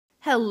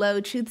Hello,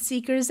 truth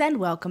seekers, and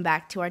welcome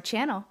back to our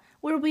channel,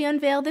 where we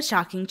unveil the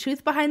shocking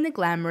truth behind the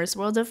glamorous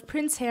world of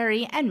Prince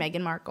Harry and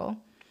Meghan Markle.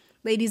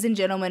 Ladies and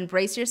gentlemen,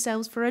 brace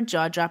yourselves for a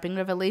jaw-dropping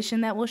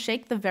revelation that will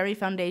shake the very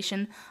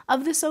foundation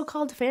of the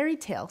so-called fairy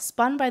tale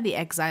spun by the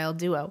exiled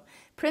duo,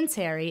 Prince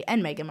Harry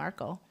and Meghan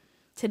Markle.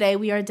 Today,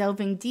 we are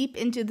delving deep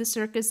into the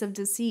circus of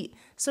deceit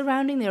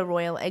surrounding their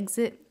royal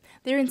exit,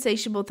 their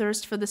insatiable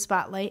thirst for the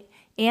spotlight,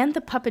 and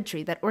the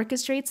puppetry that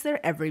orchestrates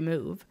their every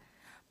move.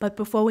 But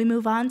before we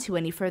move on to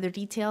any further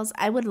details,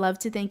 I would love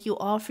to thank you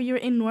all for your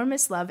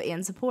enormous love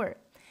and support.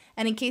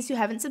 And in case you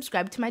haven't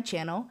subscribed to my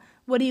channel,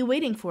 what are you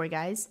waiting for,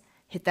 guys?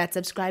 Hit that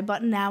subscribe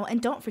button now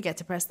and don't forget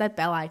to press that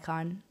bell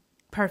icon.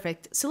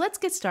 Perfect, so let's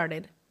get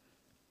started.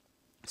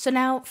 So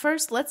now,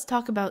 first let's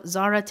talk about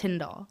Zara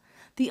Tindall,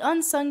 the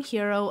unsung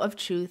hero of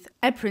truth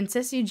at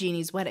Princess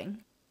Eugenie's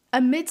wedding.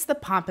 Amidst the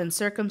pomp and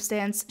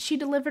circumstance, she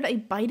delivered a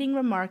biting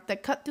remark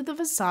that cut through the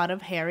facade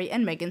of Harry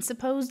and Meghan's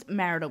supposed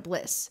marital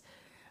bliss.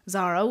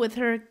 Zara, with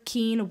her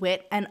keen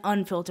wit and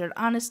unfiltered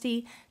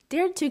honesty,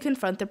 dared to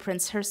confront the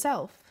prince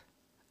herself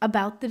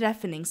about the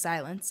deafening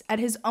silence at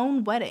his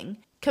own wedding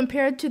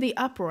compared to the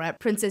uproar at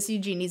Princess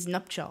Eugenie's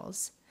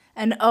nuptials.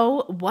 And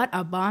oh, what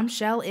a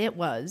bombshell it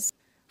was!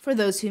 For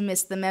those who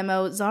missed the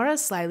memo, Zara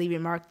slyly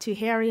remarked to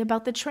Harry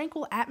about the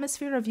tranquil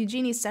atmosphere of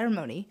Eugenie's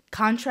ceremony,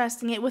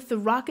 contrasting it with the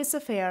raucous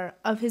affair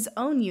of his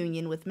own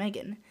union with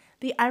Meghan.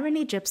 The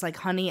irony drips like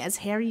honey as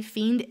Harry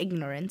feigned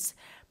ignorance,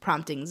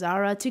 prompting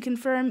Zara to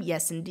confirm,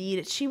 yes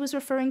indeed, she was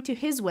referring to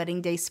his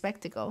wedding day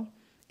spectacle.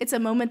 It's a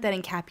moment that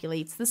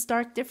encapsulates the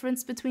stark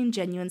difference between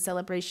genuine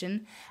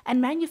celebration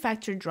and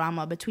manufactured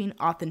drama, between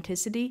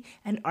authenticity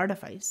and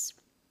artifice.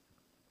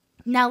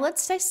 Now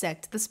let's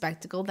dissect the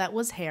spectacle that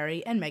was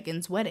Harry and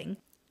Meghan's wedding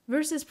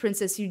versus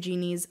Princess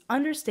Eugenie's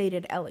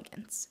understated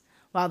elegance.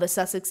 While the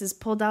Sussexes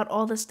pulled out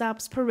all the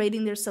stops,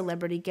 parading their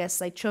celebrity guests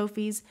like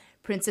trophies,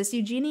 Princess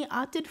Eugenie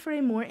opted for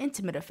a more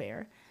intimate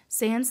affair,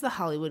 sans the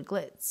Hollywood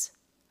glitz.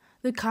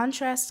 The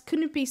contrast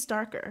couldn't be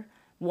starker.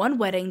 One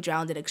wedding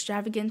drowned in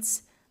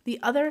extravagance, the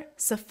other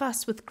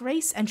suffused with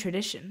grace and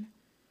tradition.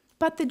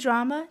 But the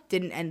drama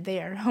didn't end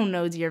there. Oh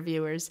no, dear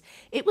viewers.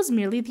 It was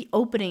merely the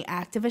opening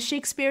act of a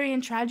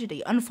Shakespearean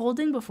tragedy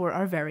unfolding before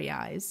our very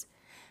eyes.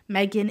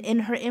 Meghan,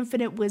 in her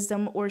infinite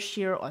wisdom or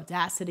sheer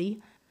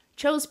audacity,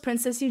 chose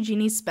Princess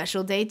Eugenie's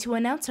special day to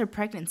announce her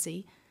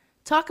pregnancy.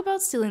 Talk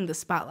about stealing the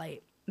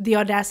spotlight. The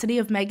audacity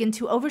of Meghan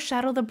to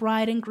overshadow the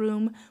bride and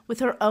groom with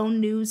her own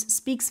news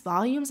speaks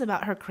volumes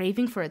about her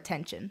craving for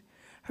attention,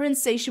 her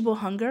insatiable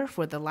hunger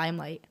for the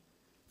limelight.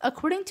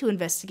 According to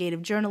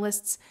investigative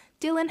journalists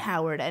Dylan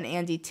Howard and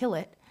Andy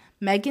Tillett,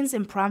 Meghan's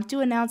impromptu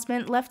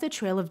announcement left a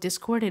trail of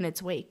discord in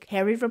its wake.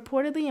 Harry,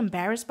 reportedly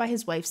embarrassed by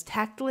his wife's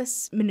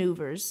tactless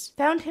maneuvers,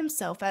 found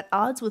himself at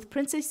odds with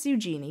Princess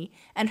Eugenie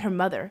and her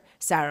mother,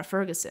 Sarah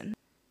Ferguson.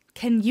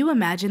 Can you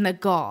imagine the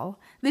gall,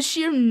 the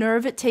sheer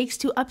nerve it takes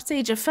to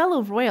upstage a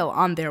fellow royal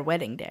on their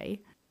wedding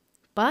day?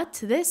 But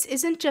this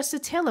isn't just a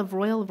tale of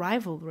royal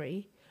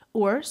rivalry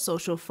or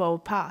social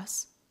faux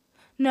pas.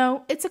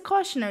 No, it's a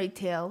cautionary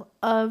tale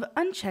of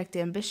unchecked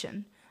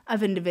ambition,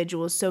 of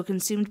individuals so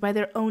consumed by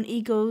their own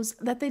egos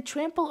that they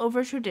trample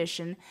over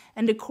tradition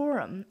and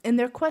decorum in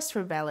their quest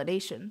for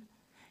validation.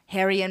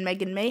 Harry and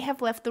Meghan may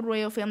have left the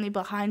royal family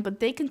behind, but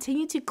they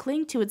continue to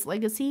cling to its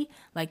legacy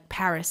like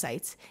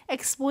parasites,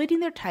 exploiting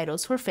their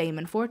titles for fame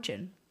and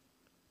fortune.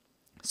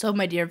 So,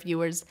 my dear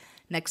viewers,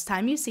 next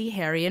time you see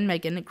Harry and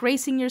Meghan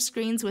gracing your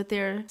screens with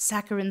their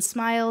saccharine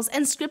smiles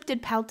and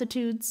scripted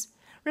platitudes,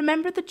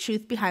 remember the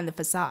truth behind the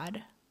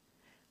facade.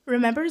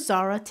 Remember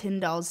Zara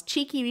Tindall's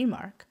cheeky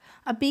remark,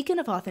 a beacon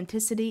of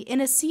authenticity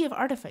in a sea of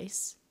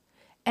artifice.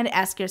 And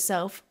ask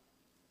yourself,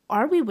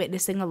 are we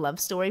witnessing a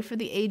love story for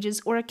the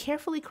ages or a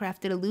carefully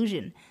crafted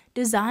illusion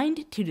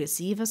designed to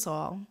deceive us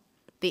all?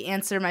 The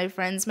answer, my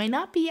friends, may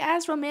not be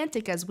as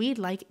romantic as we'd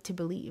like to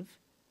believe.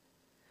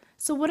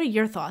 So what are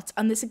your thoughts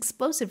on this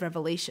explosive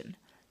revelation?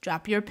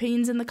 Drop your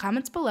opinions in the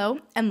comments below,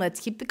 and let's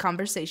keep the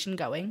conversation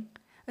going.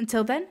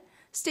 Until then,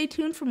 stay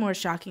tuned for more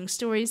shocking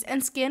stories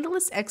and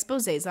scandalous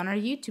exposés on our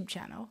YouTube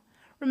channel.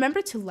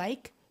 Remember to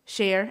like,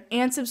 share,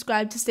 and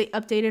subscribe to stay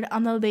updated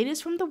on the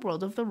latest from the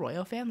world of the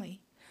royal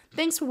family.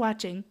 Thanks for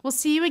watching. We'll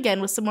see you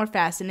again with some more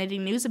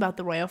fascinating news about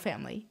the royal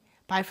family.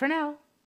 Bye for now.